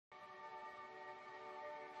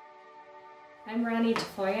I'm Ronnie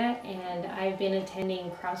Tafoya, and I've been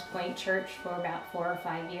attending Cross Point Church for about 4 or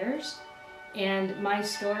 5 years. And my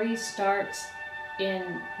story starts in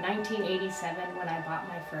 1987 when I bought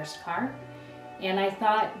my first car. And I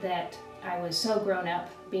thought that I was so grown up,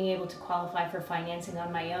 being able to qualify for financing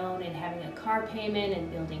on my own and having a car payment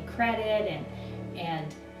and building credit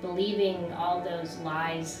and believing all those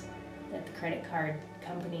lies that the credit card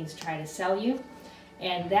companies try to sell you.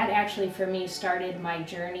 And that actually for me started my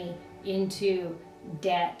journey into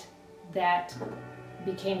debt that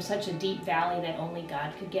became such a deep valley that only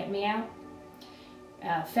God could get me out.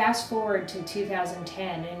 Fast forward to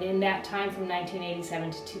 2010, and in that time from 1987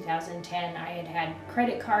 to 2010, I had had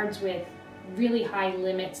credit cards with really high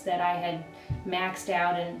limits that I had maxed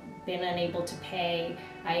out and been unable to pay.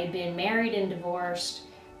 I had been married and divorced.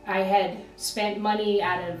 I had spent money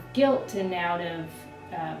out of guilt and out of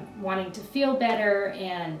wanting to feel better,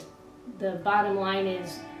 and the bottom line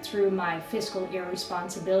is, through my fiscal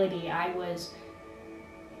irresponsibility, I was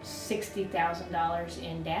 $60,000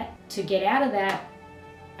 in debt. To get out of that,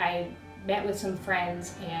 I met with some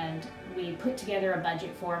friends and we put together a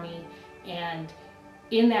budget for me, and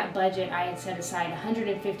in that budget I had set aside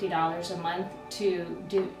 $150 a month to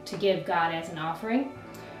give God as an offering,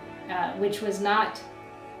 which was not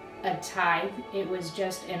a tithe, it was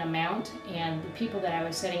just an amount. And the people that I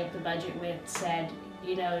was setting up the budget with said,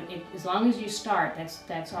 you know, as long as you start,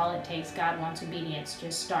 that's all it takes. God wants obedience,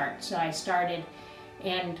 just start. So I started,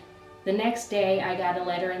 and the next day I got a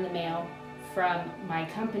letter in the mail from my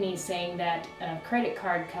company saying that a credit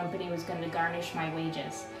card company was going to garnish my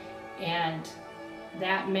wages, and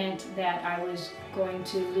that meant that I was going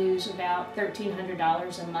to lose about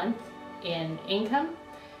 $1,300 a month in income,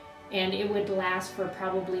 and it would last for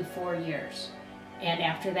probably 4 years. And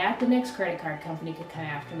after that, the next credit card company could come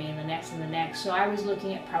after me, and the next and the next. So I was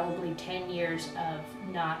looking at probably 10 years of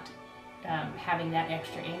not having that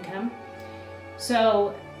extra income.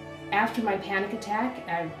 So after my panic attack,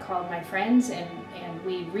 I called my friends and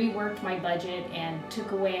we reworked my budget and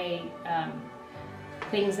took away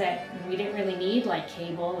things that we didn't really need, like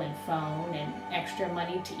cable and phone and extra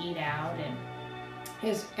money to eat out, and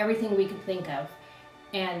everything we could think of,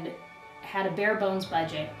 and had a bare bones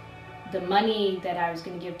budget. The money that I was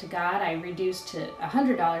going to give to God, I reduced to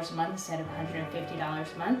 $100 a month instead of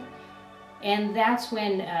 $150 a month. And that's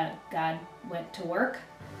when God went to work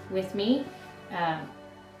with me.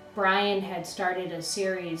 Brian had started a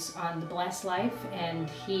series on the blessed life, and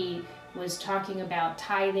he was talking about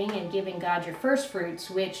tithing and giving God your first fruits,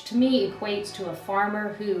 which to me equates to a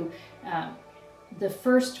farmer who the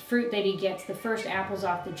first fruit that he gets, the first apples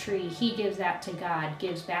off the tree, he gives that to God,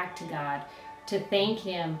 gives back to God to thank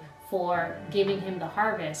him for giving him the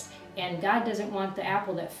harvest. And God doesn't want the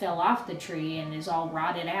apple that fell off the tree and is all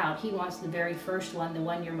rotted out. He wants the very first one, the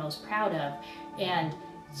one you're most proud of. And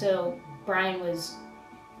so Brian was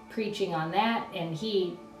preaching on that, and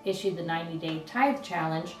he issued the 90-day tithe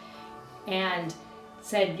challenge and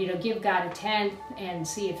said, you know, give God a tenth and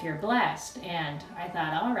see if you're blessed. And I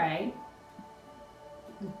thought, all right,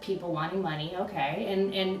 people wanting money, okay.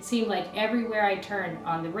 And it seemed like everywhere I turned,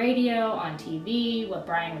 on the radio, on TV, what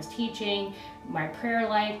Brian was teaching, my prayer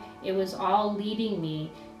life, it was all leading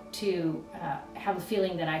me to have a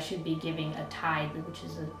feeling that I should be giving a tithe, which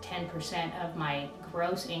is a 10% of my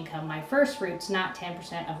gross income, my first fruits, not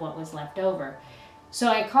 10% of what was left over. So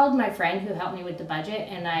I called my friend who helped me with the budget,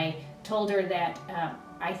 and I told her that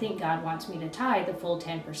I think God wants me to tithe the full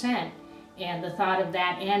 10%. And the thought of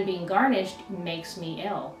that and being garnished makes me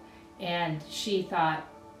ill. And she thought,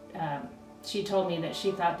 she told me that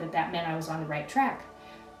she thought that that meant I was on the right track.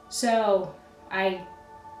 So I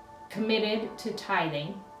committed to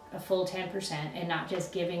tithing a full 10% and not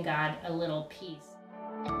just giving God a little piece.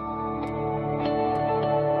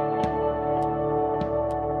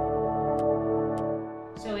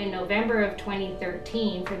 So in November of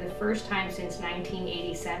 2013, for the first time since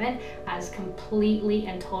 1987, I was completely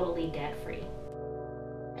and totally debt-free.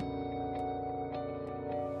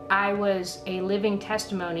 I was a living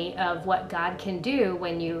testimony of what God can do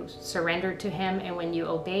when you surrender to Him and when you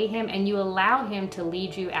obey Him and you allow Him to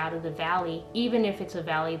lead you out of the valley, even if it's a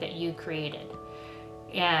valley that you created.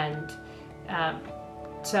 And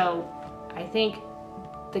so I think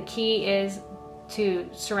the key is to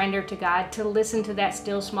surrender to God, to listen to that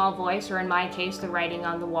still small voice, or in my case, the writing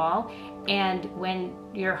on the wall. And when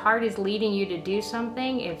your heart is leading you to do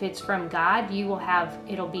something, if it's from God, you will have,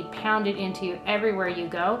 it'll be pounded into you everywhere you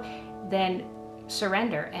go. Then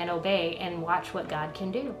surrender and obey and watch what God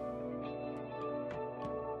can do.